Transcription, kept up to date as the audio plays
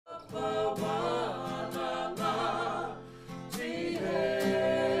Kei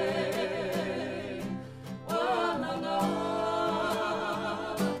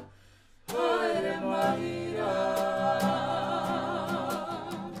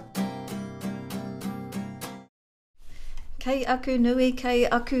aku nui, kei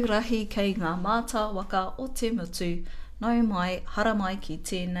aku rahi, kei ngā māta waka o te mutu, nau mai, hara mai ki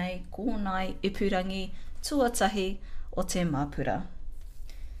tēnei, kōnai, ipurangi, tuatahi o te māpura.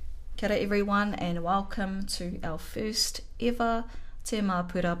 Kia ora everyone and welcome to our first ever Te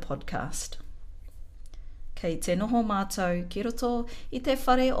Māpura podcast. Kei te noho mātou ki roto i te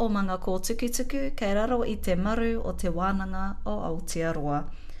whare o manga ko tukutuku kei raro i te maru o te wānanga o Aotearoa.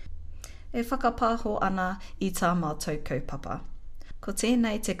 E whakapāho ana i tā mātou kaupapa. Ko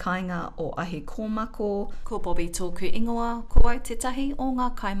tēnei te kāinga o Ahi Kōmako, ko Bobby tōku ingoa, ko au te tahi o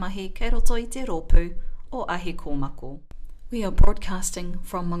ngā kaimahi kei roto i te rōpū o Ahi Kōmako. We are broadcasting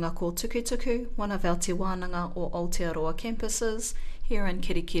from Mangako Tukutuku, one of our Te Wānanga o Aotearoa campuses here in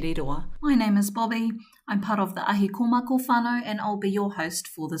Kirikiriroa. My name is Bobby. I'm part of the Ahi Kōmako whānau and I'll be your host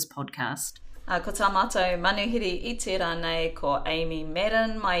for this podcast. Ko tā mātou manuhiri i te rānei ko Amy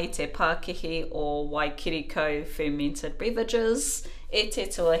Madden mai i te Pākihi o Waikiriko Fermented Beverages. E te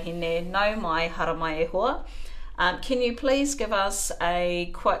tuahine, nau mai, hara mai e hoa. Can you please give us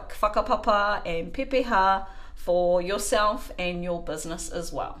a quick whakapapa and pepeha for yourself and your business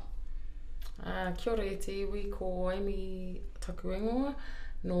as well? Kia ora e te iwi ko Amy taku ingoa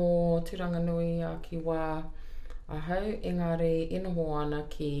no Turanganui a ki wā ahau, engari inoho ana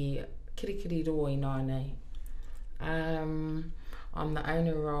ki Kirikiriroa i nānei. I'm the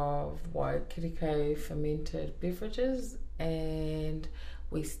owner of Waikiriko Fermented Beverages and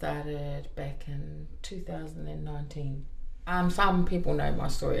we started back in 2019. Some people know my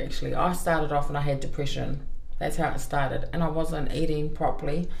story actually. I started off and I had depression. That's how it started, and I wasn't eating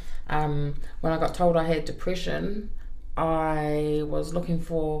properly. When I got told I had depression, I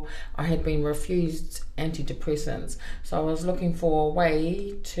had been refused antidepressants, so I was looking for a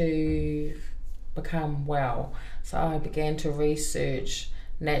way to become well. So I began to research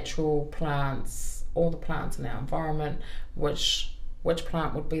natural plants, all the plants in our environment, which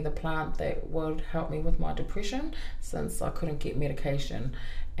plant would be the plant that would help me with my depression, since I couldn't get medication.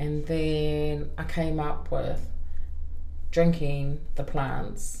 And then I came up with drinking the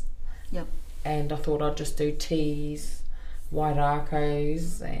plants. Yep. And I thought I'd just do teas,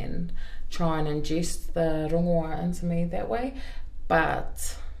 wairakos, and try and ingest the rongoa into me that way.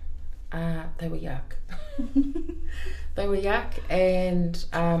 But they were yuck. They were yuck, and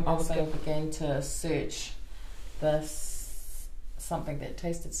I began to search something that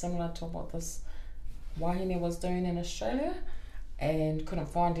tasted similar to what this wahine was doing in Australia, and couldn't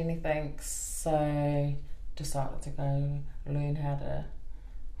find anything, so decided to go learn how to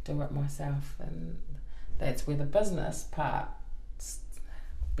do it myself, and that's where the business part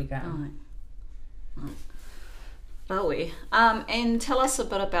began. Right. Raui. And tell us a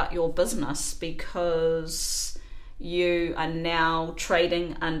bit about your business, because you are now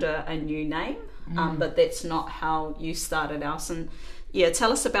trading under a new name, but that's not how you started out. And yeah,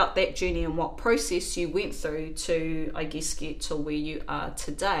 tell us about that journey and what process you went through to, I guess, get to where you are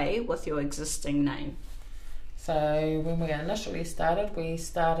today with your existing name. So when we initially started, we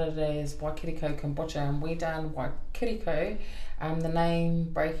started as Waikiriko Kombucha, and we done Waikiriko, the name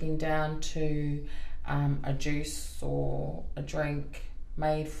breaking down to a juice or a drink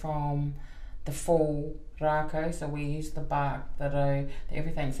made from the full rako. So we used the bark, the dough,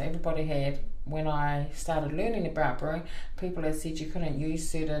 everything. So everybody had, when I started learning about brewing, people had said you couldn't use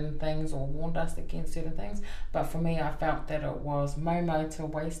certain things or warned us against certain things. But for me, I felt that it was momo to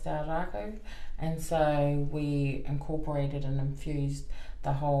waste our rako. And so we incorporated and infused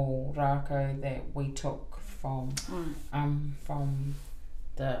the whole rako that we took from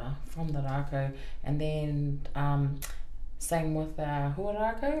the rako, and then same with our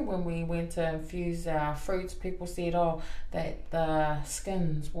huarako. When we went to infuse our fruits, people said, that the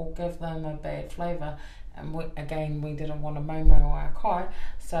skins will give them a bad flavour, and we didn't want to momo our kai,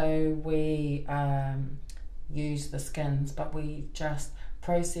 so we used the skins, but we just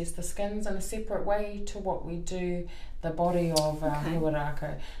process the skins in a separate way to what we do the body of our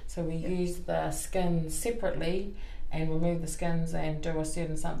huarako. So we use the skins separately and remove the skins and do a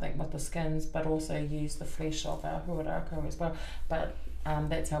certain something with the skins, but also use the flesh of our huarako as well. But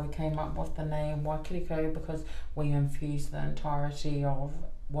that's how we came up with the name Waikiriko, because we infused the entirety of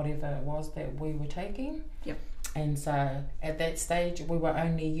whatever it was that we were taking. Yep. And so at that stage we were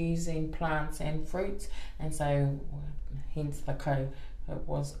only using plants and fruits, and so hence the ko. It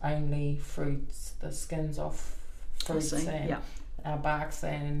was only fruits, the skins of fruits, and our barks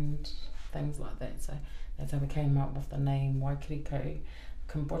and things like that. So that's how we came up with the name Waikiriko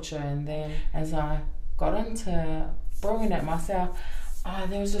Kombucha. And then as I got into brewing it myself,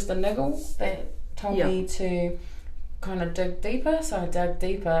 there was just a niggle that told me to kind of dig deeper. So I dug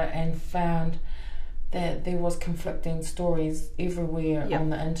deeper and found that there was conflicting stories everywhere on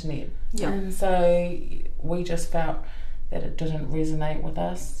the internet. And so we just felt that it didn't resonate with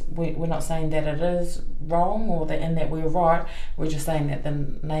us. We're not saying that it is wrong or that we're right. We're just saying that the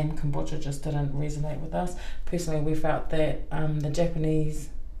name kombucha just didn't resonate with us. Personally, we felt that the Japanese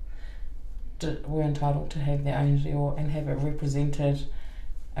were entitled to have their own reo and have it represented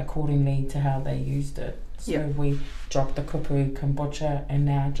accordingly to how they used it. So we dropped the kupu kombucha and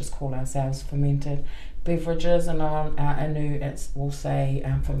now just call ourselves fermented beverages, and on our inu we'll say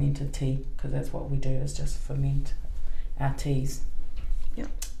fermented tea, because that's what we do, is just ferment our teas.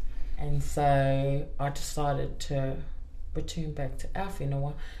 And so I decided to return back to our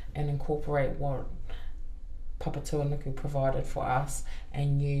whenua and incorporate what Papa Tuanuku provided for us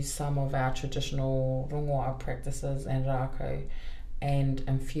and use some of our traditional rongoa practices and rākau and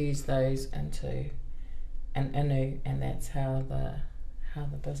infuse those into an inu, and that's how the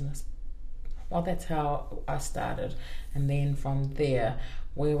business, that's how I started. And then from there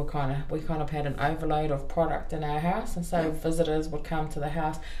we kind of had an overload of product in our house, and so visitors would come to the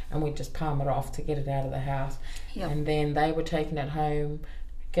house and we'd just palm it off to get it out of the house, and then they were taking it home,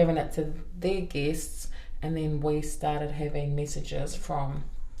 giving it to their guests, and then we started having messages from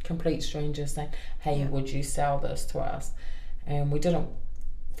complete strangers saying, hey, would you sell this to us? And we didn't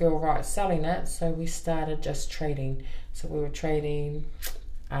feel right selling it, so we started just trading. So we were trading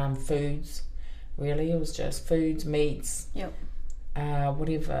foods, really. It was just foods, meats,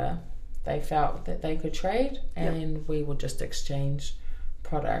 whatever they felt that they could trade, and we would just exchange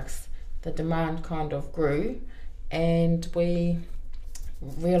products. The demand kind of grew, and we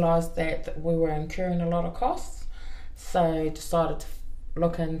realised that we were incurring a lot of costs, so decided to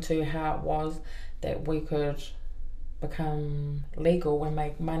look into how it was that we could become legal and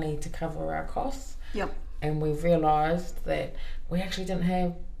make money to cover our costs. And we realised that we actually didn't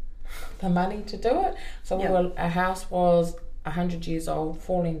have the money to do it. So our house was 100 years old,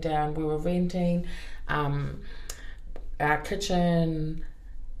 falling down. We were renting. Our kitchen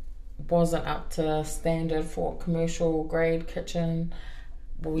wasn't up to standard for commercial grade kitchen.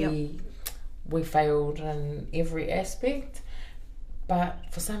 We failed in every aspect. But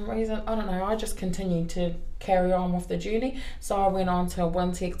for some reason, I don't know, I just continued to carry on with the journey. So I went on to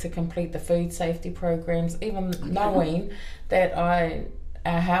Wintec to complete the food safety programs, even knowing that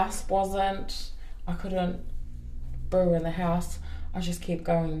our house I couldn't brew in the house. I just kept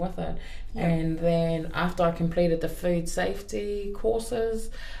going with it. And then after I completed the food safety courses,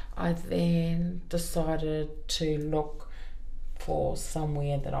 I then decided to look for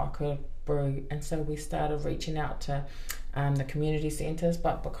somewhere that I could brew. And so we started reaching out to the community centres,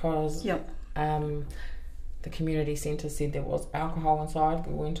 but because the community centre said there was alcohol inside,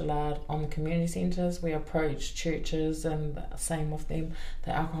 we weren't allowed on the community centres. We approached churches and the same with them,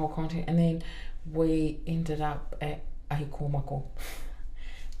 the alcohol content, and then we ended up at Ahikomako.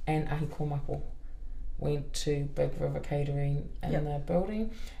 And Ahikomako went to Big River Catering in the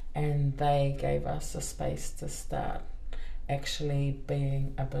building, and they gave us a space to start actually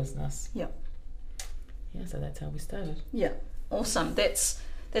being a business. So that's how we started. Awesome. That's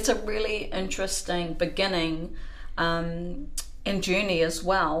a really interesting beginning and journey as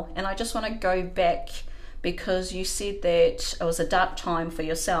well. And I just want to go back, because you said that it was a dark time for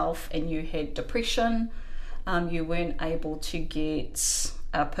yourself and you had depression. You weren't able to get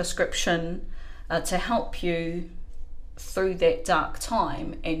a prescription to help you through that dark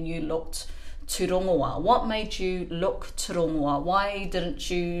time, and you looked to rongoa. What made you look to rongoa? Why didn't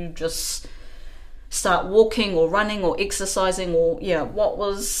you just start walking or running or exercising, or what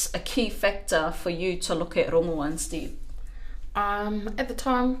was a key factor for you to look at rongoa instead? At the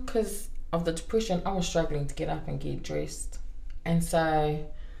time, because of the depression, I was struggling to get up and get dressed, and so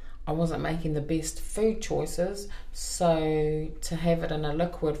I wasn't making the best food choices. So to have it in a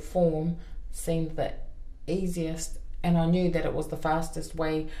liquid form seemed the easiest, and I knew that it was the fastest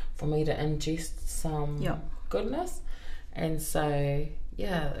way for me to ingest some goodness. And so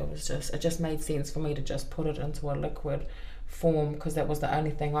it just made sense for me to just put it into a liquid form, because that was the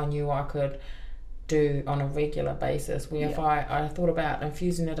only thing I knew I could do on a regular basis. Where if I thought about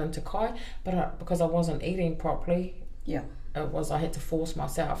infusing it into kai, but because I wasn't eating properly, I had to force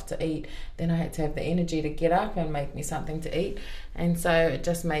myself to eat. Then I had to have the energy to get up and make me something to eat, and so it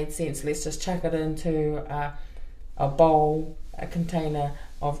just made sense. Let's just chuck it into a bowl, a container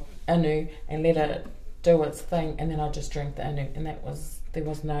of inu, and let it do its thing, and then I just drank the inu, and there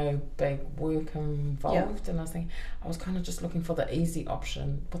was no big work involved. And I was kind of just looking for the easy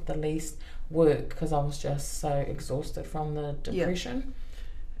option with the least work, because I was just so exhausted from the depression.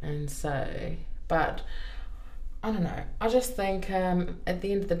 And so, but I don't know, I just think at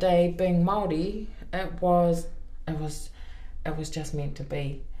the end of the day, being Māori, it was just meant to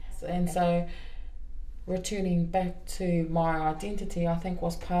be. And so returning back to my identity, I think,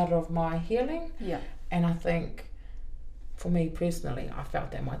 was part of my healing. And I think for me personally, I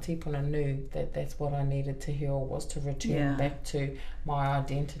felt that my tipuna knew that that's what I needed to heal, was to return back to my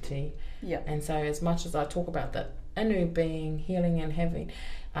identity. And so as much as I talk about the inu being healing and having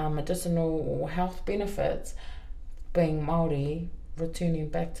medicinal or health benefits, being Māori, returning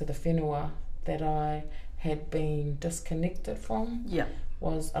back to the whenua that I had been disconnected from,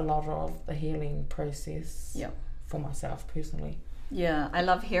 was a lot of the healing process for myself personally. I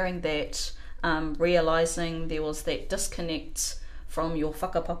love hearing that. Realising there was that disconnect from your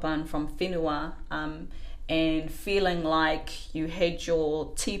whakapapa and from whenua, and feeling like you had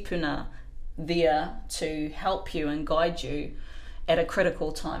your tipuna there to help you and guide you at a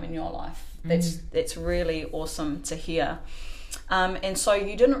critical time in your life. That's really awesome to hear. And so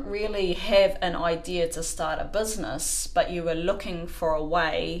you didn't really have an idea to start a business, but you were looking for a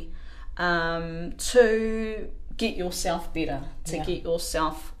way to get yourself better, to get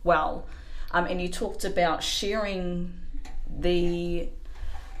yourself well. And you talked about sharing the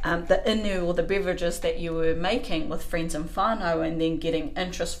inu or the beverages that you were making with friends and whānau, and then getting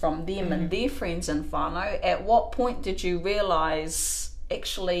interest from them and their friends and whānau. At what point did you realise,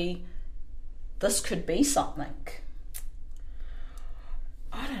 actually, this could be something?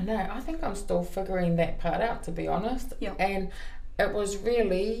 I don't know. I think I'm still figuring that part out, to be honest. And it was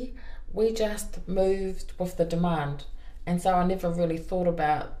really, we just moved with the demand. And so I never really thought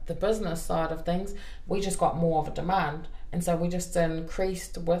about the business side of things. We just got more of a demand. And so we just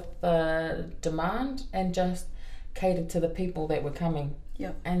increased with the demand and just catered to the people that were coming.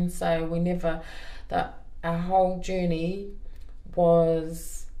 And so we never, our whole journey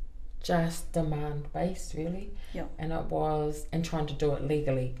was just demand based, really. And it was, and trying to do it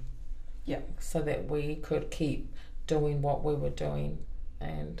legally. So that we could keep doing what we were doing.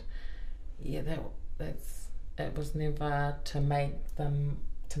 And it was never to make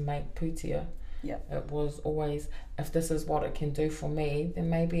putia. It was always, if this is what it can do for me, then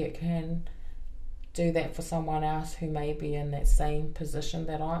maybe it can do that for someone else who may be in that same position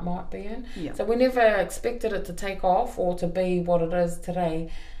that I might be in. So we never expected it to take off or to be what it is today,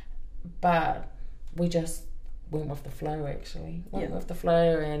 but we just went with the flow, actually. Went with the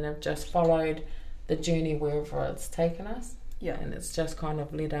flow, and have just followed the journey wherever it's taken us. And it's just kind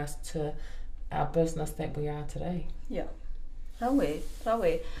of led us to our business that we are today.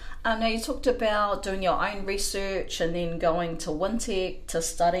 Rawe. Now you talked about doing your own research and then going to Wintec to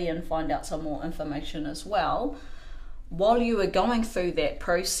study and find out some more information as well. While you were going through that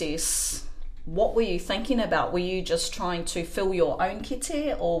process, what were you thinking about? Were you just trying to fill your own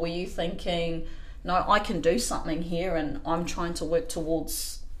kete, or were you thinking, no, I can do something here and I'm trying to work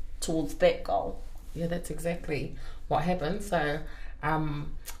towards that goal? That's exactly what happened. So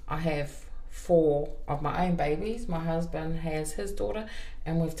I have 4 of my own babies. My husband has his daughter,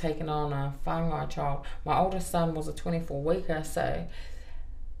 and we've taken on a whāngai child. My oldest son was a 24-weeker, so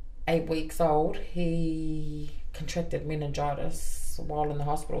 8 weeks old, he contracted meningitis while in the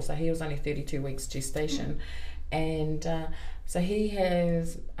hospital, so he was only 32 weeks gestation. And so he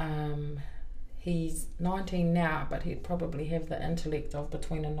has he's 19 now, but he'd probably have the intellect of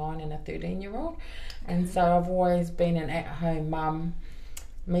between a 9 and a 13-year-old. And so I've always been an at-home mum.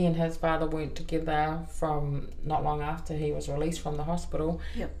 Me and his father worked together from not long after he was released from the hospital.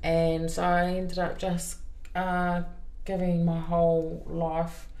 And so I ended up just giving my whole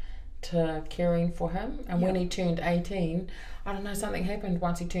life to caring for him. And when he turned 18, I don't know, something happened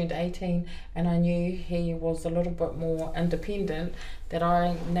once he turned 18, and I knew he was a little bit more independent, that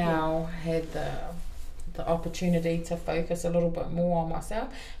I now had the opportunity to focus a little bit more on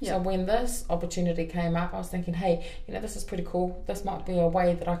myself. So when this opportunity came up, I was thinking, hey, this is pretty cool. This might be a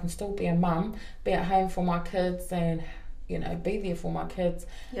way that I can still be a mum, be at home for my kids, and be there for my kids,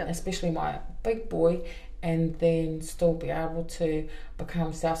 especially my big boy, and then still be able to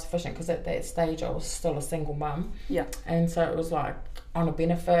become self-sufficient, because at that stage I was still a single mum. And so it was like, on a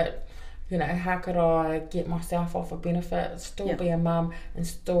benefit, how could I get myself off a benefit, still be a mum, and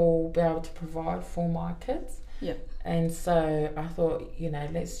still be able to provide for my kids. And so I thought,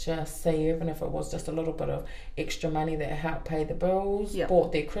 let's just see, even if it was just a little bit of extra money that helped pay the bills,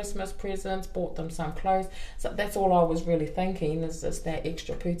 bought their Christmas presents, bought them some clothes. So that's all I was really thinking, is just that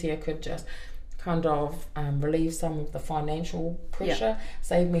extra putia could just kind of relieve some of the financial pressure,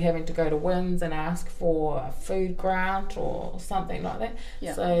 save me having to go to WINZ and ask for a food grant or something like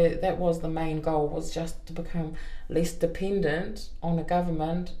that. So that was the main goal, was just to become less dependent on the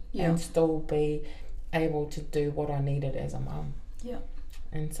government and still be able to do what I needed as a mum.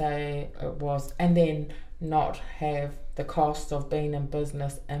 And so it was, and then not have the cost of being in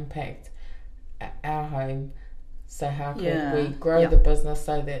business impact our home. So how could we grow the business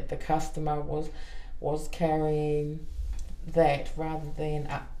so that the customer was carrying that rather than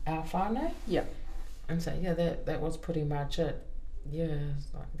our whānau? And so that was pretty much it.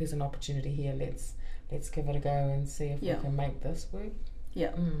 It's like, there's an opportunity here. Let's give it a go and see if we can make this work.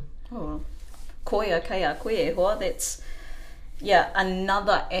 Oh, koia kei a koe e hoa. That's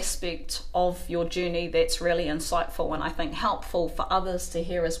another aspect of your journey that's really insightful and I think helpful for others to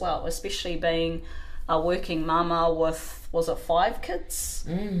hear as well, especially being a working mama with, was it 5 kids?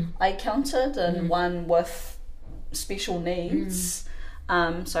 I counted, and one with special needs. So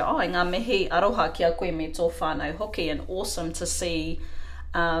ngā mihi aroha ki a koe me tō whānau hoki, and awesome to see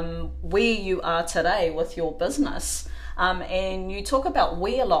where you are today with your business. And you talk about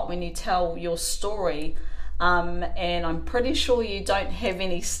we a lot when you tell your story. And I'm pretty sure you don't have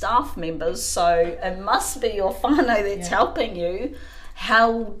any staff members, so it must be your whānau that's helping you.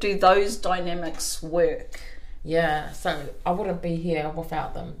 How do those dynamics work? So I wouldn't be here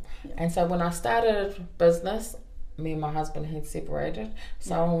without them. And so when I started business, me and my husband had separated,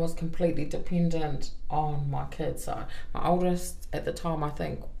 so I was completely dependent on my kids. So my oldest at the time, I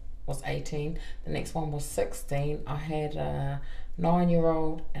think, was 18. The next one was 16. I had a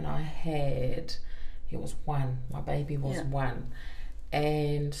 9-year-old, and he was 1. My baby was 1.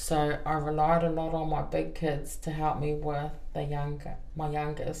 And so I relied a lot on my big kids to help me with my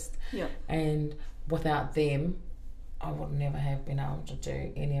youngest. And without them, I would never have been able to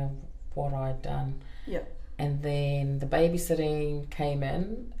do any of what I'd done. And then the babysitting came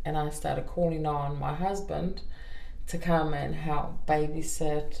in, and I started calling on my husband to come and help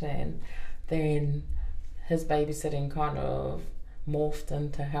babysit, and then his babysitting kind of morphed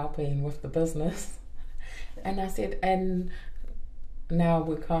into helping with the business. And I said, and now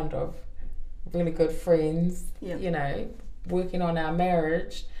we're kind of really good friends, working on our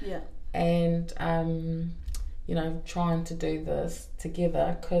marriage, and trying to do this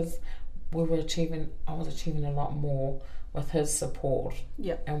together, because I was achieving a lot more with his support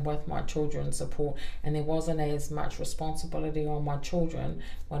and with my children's support, and there wasn't as much responsibility on my children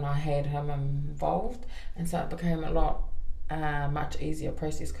when I had him involved, and so it became a lot much easier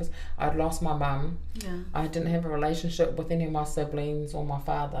process, because I'd lost my mum. I didn't have a relationship with any of my siblings or my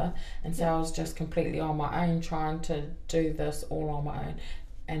father, and so I was just completely on my own, trying to do this all on my own,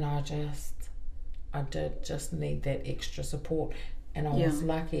 and I did just need that extra support, and I was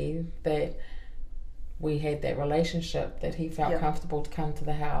lucky that we had that relationship, that he felt comfortable to come to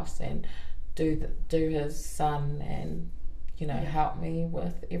the house and do his son and help me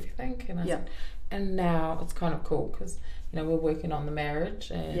with everything. And and now it's kind of cool, because we're working on the marriage,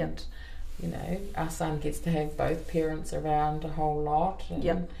 and our son gets to have both parents around a whole lot,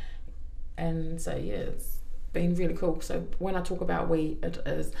 and so it's been really cool. So when I talk about it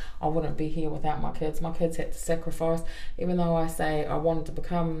is, I wouldn't be here without my kids. My kids had to sacrifice, even though I say I wanted to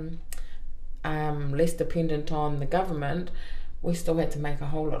become less dependent on the government, we still had to make a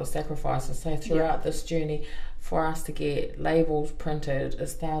whole lot of sacrifices. So throughout this journey, for us to get labels printed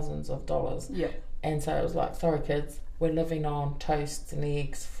is thousands of dollars. And so it was like, sorry kids, we're living on toast and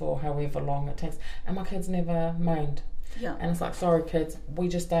eggs for however long it takes. And my kids never moaned. And it's like, sorry kids, we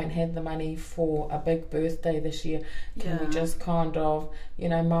just don't have the money for a big birthday this year. Can we just kind of,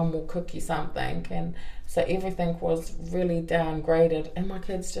 mum will cook you something? And so everything was really downgraded, and my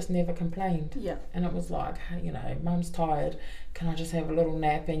kids just never complained. And it was like, mum's tired, can I just have a little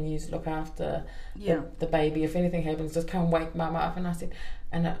nap and you look after the baby? If anything happens, just come wake mum up. And I said,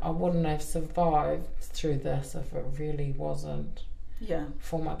 and I wouldn't have survived through this if it really wasn't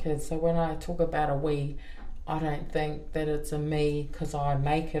for my kids. So when I talk about a we, I don't think that it's a me because I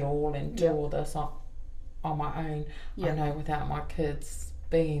make it all and do all this on my own. I know without my kids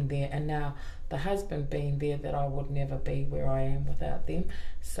being there, and now the husband being there, that I would never be where I am without them.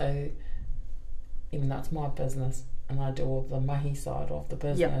 So even though it's my business and I do all the mahi side of the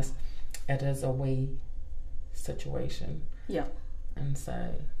business, it is a we situation. And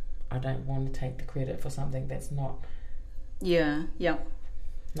so I don't want to take the credit for something that's not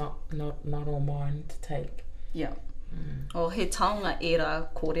not all mine to take. O he taonga era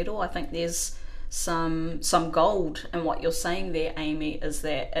kōrero. I think there's some gold in what you're saying there, Amy, is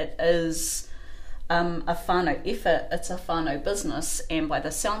that it is a whānau effort, it's a whānau business, and by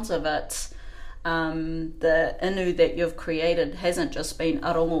the sounds of it, the inu that you've created hasn't just been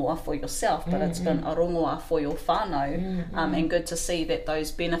arongoa for yourself, but it's been arongoa for your whānau, and good to see that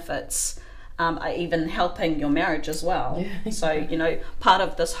those benefits are even helping your marriage as well. So, you know, part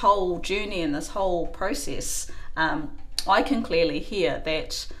of this whole journey and this whole process, I can clearly hear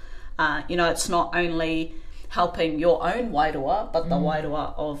that, you know, it's not only helping your own wairua, but the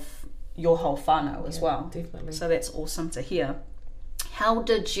wairua of your whole whānau as well. Definitely. So that's awesome to hear. How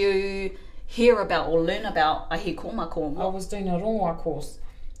did you hear about or learn about Ahi Kōmako? I was doing a rongoa course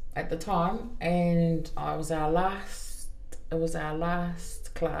at the time, and it was our last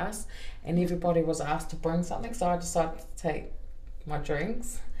class, and everybody was asked to bring something, so I decided to take my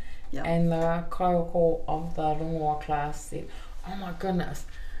drinks. Yep. And the kaioko of the rongoa class said, oh my goodness,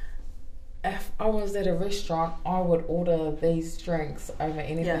 if I was at a restaurant, I would order these drinks over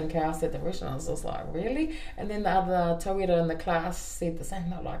anything else at the restaurant. I was just like, really? And then the other tauira in the class said the same.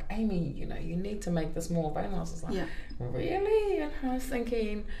 They're like, Amy, you know, you need to make this more available. I was just like, really? And I was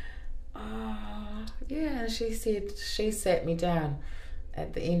thinking, yeah. And she said, she sat me down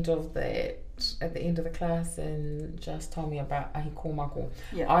at the end of the class and just told me about Ahi Kōmako.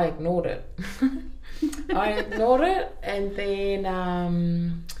 I ignored it. And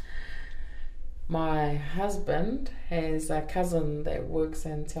then my husband has a cousin that works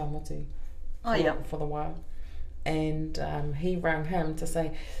in Te Awamutu for the while, and he rang him to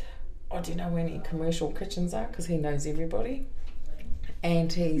say, oh, do you know where any commercial kitchens are? Because he knows everybody.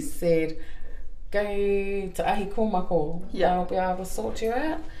 And he said, go to Ahi Kōmako, they'll be able to sort you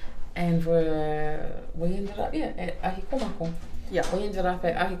out. And we ended up at Ahi Kōmako. We ended up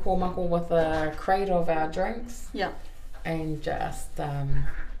at Ahi Kōmako with a crate of our drinks. And just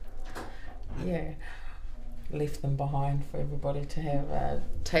left them behind for everybody to have a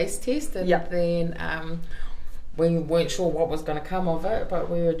taste test. And then we weren't sure what was going to come of it, but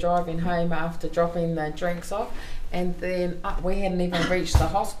we were driving home after dropping the drinks off, and then we hadn't even reached the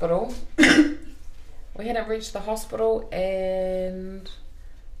hospital. And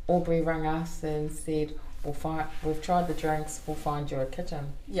Aubrey rang us and said, we've tried the drinks, we'll find you a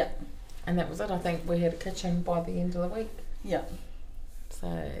kitchen. And that was it. I think we had a kitchen by the end of the week. So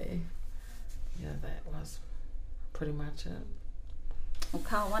that was pretty much it. Well,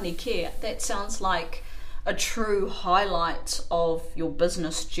 Kāwani Kia, that sounds like a true highlight of your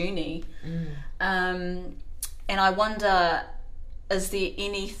business journey. And I wonder, is there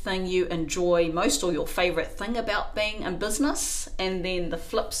anything you enjoy most or your favourite thing about being in business? And then the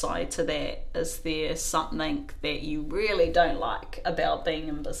flip side to that, is there something that you really don't like about being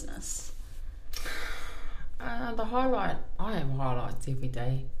in business? The highlight, I have highlights every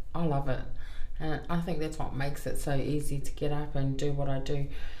day. I love it. And I think that's what makes it so easy to get up and do what I do.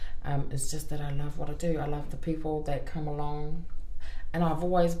 It's just that I love what I do. I love the people that come along. And I've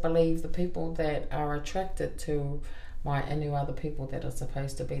always believed the people that are attracted to my inu are the people that are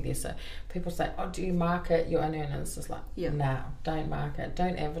supposed to be there. So people say, oh, do you market your inu? And it's just like, no, don't market,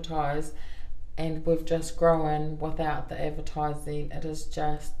 don't advertise. And we've just grown without the advertising. It is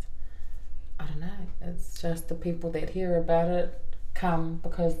just, I don't know, it's just the people that hear about it come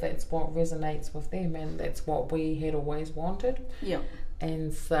because that's what resonates with them, and that's what we had always wanted.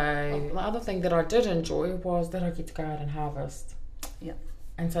 And so the other thing that I did enjoy was that I get to go out and harvest.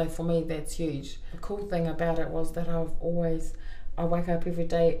 And so for me, that's huge. The cool thing about it was that I wake up every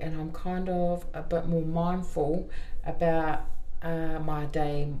day and I'm kind of a bit more mindful about my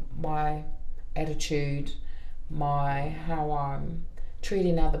day, my attitude, how I'm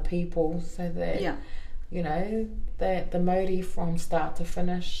treating other people, so that you know, that the motive from start to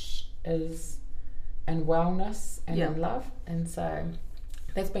finish is in wellness and in love. And so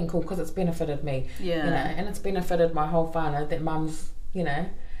that's been cool because it's benefited me, you know, and it's benefited my whole whānau, that mum's, you know,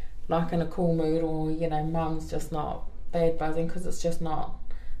 like in a cool mood, or, you know, mum's just not bad buzzing, because it's just not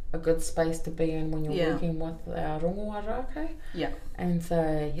a good space to be in when you're working with our rongoa rākei. And so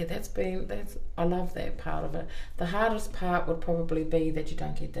I love that part of it. The hardest part would probably be that you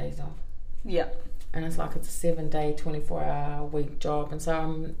don't get days off. And it's like it's a 7-day 24-hour week job. And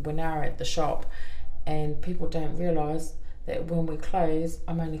so we're now at the shop, and people don't realise that when we close,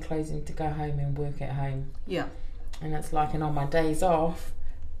 I'm only closing to go home and work at home. And it's like, and on my days off,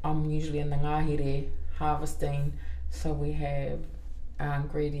 I'm usually in the ngahere harvesting, so we have our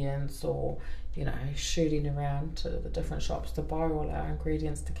ingredients, or, you know, shooting around to the different shops to buy all our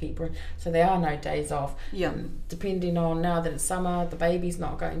ingredients to keep. So there are no days off. Depending on, now that it's summer, the baby's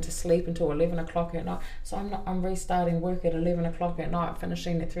not going to sleep until 11 o'clock at night. So I'm restarting work at 11 o'clock at night,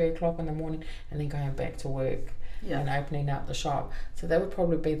 finishing at 3 o'clock in the morning, and then going back to work and opening up the shop. So that would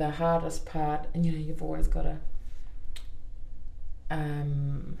probably be the hardest part. And, you know, you've always got to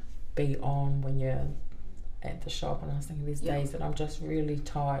be on when you're at the shop. And I was thinking these days that I'm just really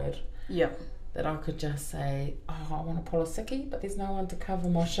tired. Yeah. That I could just say, oh, I want to pull a sickie, but there's no one to cover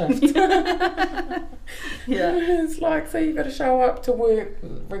my shift. It's like, so you've got to show up to work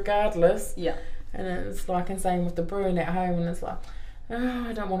regardless. Yeah. And it's like, and same with the brewing at home, and it's like, oh,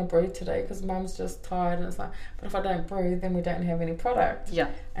 I don't want to brew today because mum's just tired. And it's like, but if I don't brew, then we don't have any product. Yeah.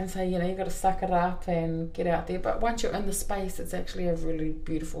 And so, you know, you've got to suck it up and get out there. But once you're in the space, it's actually a really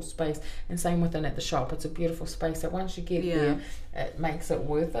beautiful space. And same within at the shop, it's a beautiful space. So once you get there, it makes it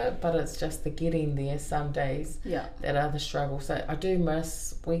worth it. But it's just the getting there some days that are the struggle. So I do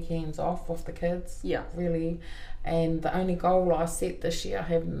miss weekends off with the kids. Yeah. Really. And the only goal I set this year, I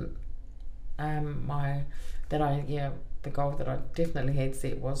haven't, the goal that I definitely had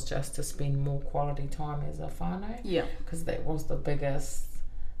set was just to spend more quality time as a whānau. Yeah. Because that was the biggest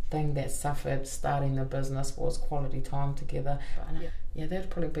thing that suffered starting the business, was quality time together. But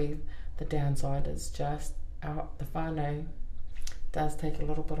that'd probably be the downside, is just the whānau does take a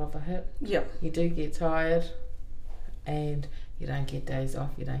little bit of a hit. Yeah. You do get tired and you don't get days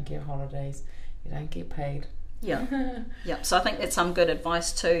off, you don't get holidays, you don't get paid. Yeah. Yeah. So I think that's some good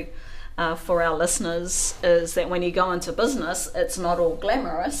advice too. For our listeners, is that when you go into business, it's not all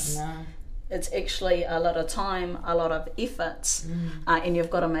glamorous. No. It's actually a lot of time, a lot of effort, and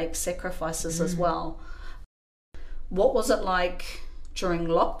you've got to make sacrifices as well. What was it like during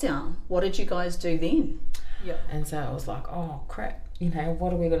lockdown? What did you guys do then? Yeah. And so it was like, oh crap, you know,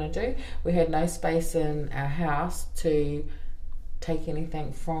 what are we going to do? We had no space in our house to take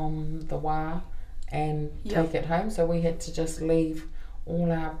anything from the wā and take it home, so we had to just leave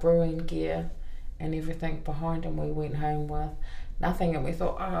all our brewing gear and everything behind, and we went home with nothing. And we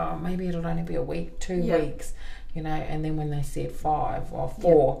thought, oh, maybe it'll only be a week, 2 weeks, you know. And then when they said 5 or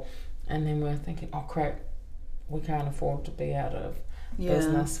 4, and then we're thinking, oh crap, we can't afford to be out of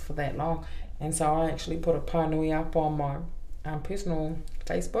business for that long. And so I actually put a pānui up on my personal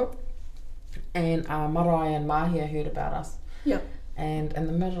Facebook, and Marae and Mahia heard about us. And in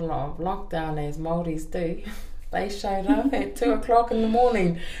the middle of lockdown, as Māoris do, they showed up at 2 o'clock in the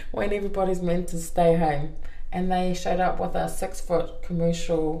morning when everybody's meant to stay home. And they showed up with a 6-foot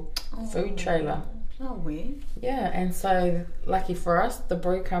commercial food trailer. Oh, weird. Yeah, and so lucky for us, the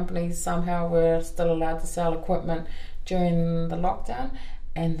brew companies somehow were still allowed to sell equipment during the lockdown.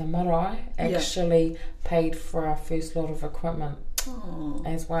 And the marae actually paid for our first lot of equipment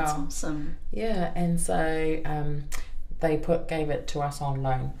as well. That's awesome. Yeah, and so they gave it to us on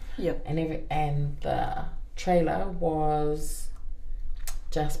loan. Yep. And the trailer was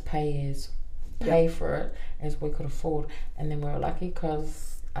just pay for it as we could afford. And then we were lucky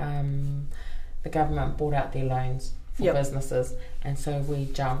because the government bought out their loans for businesses, and so we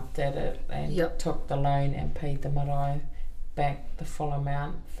jumped at it and took the loan and paid the marae back the full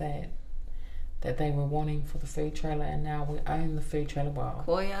amount that they were wanting for the food trailer, and now we own the food trailer. Well,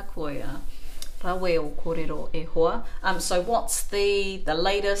 koia Rawe o kōrero e hoa. So what's the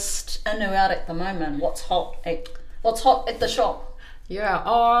latest inu out at the moment? What's hot at the shop?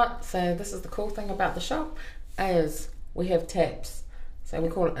 Yeah, so this is the cool thing about the shop, is we have taps. So we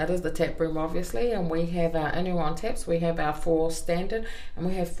call it is the tap room, obviously, and we have our inu on taps. We have our 4 standard, and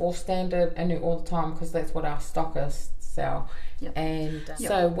we have 4 standard inu all the time because that's what our stockists sell. And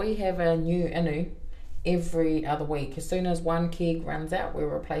so we have a new inu every other week. As soon as one keg runs out, we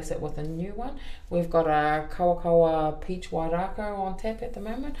replace it with a new one. We've got a Kawakawa Peach Wairako on tap at the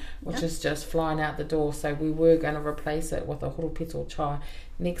moment, which is just flying out the door. So we were going to replace it with a Horopito Chai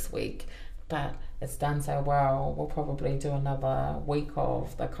next week, but it's done so well, we'll probably do another week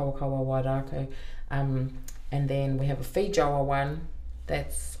of the Kawakawa Wairako. And then we have a Fijoa one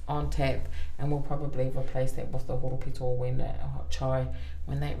that's on tap, and we'll probably replace that with the Horopito Chai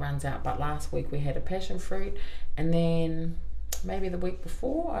when that runs out. But last week we had a passion fruit, and then maybe the week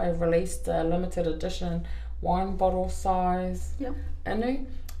before I released a limited edition wine bottle size inu,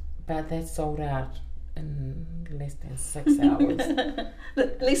 but that sold out in less than 6 hours.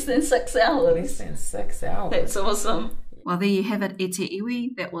 Less than 6 hours? Less than 6 hours. That's awesome. Well, there you have it, e te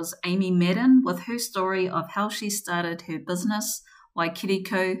iwi. That was Amy Madden with her story of how she started her business,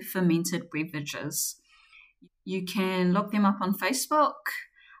 Waikiriko Fermented Beverages. You can look them up on Facebook,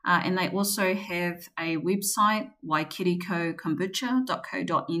 and they also have a website,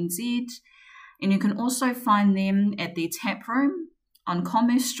 waikirikokombucha.co.nz, and you can also find them at their tap room on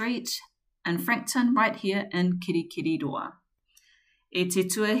Commerce Street in Frankton, right here in Kirikiriroa. E te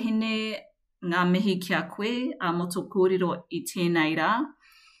tuahine ngā mihi kia koe a moto kōrero I tēnei rā.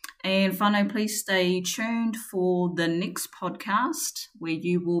 And whānau, please stay tuned for the next podcast where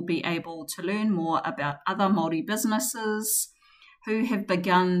you will be able to learn more about other Māori businesses, who have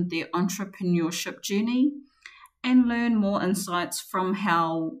begun their entrepreneurship journey and learn more insights from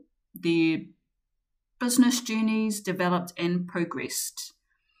how their business journeys developed and progressed.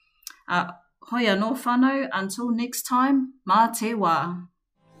 Hoi anō whānau, until next time, mā te wā.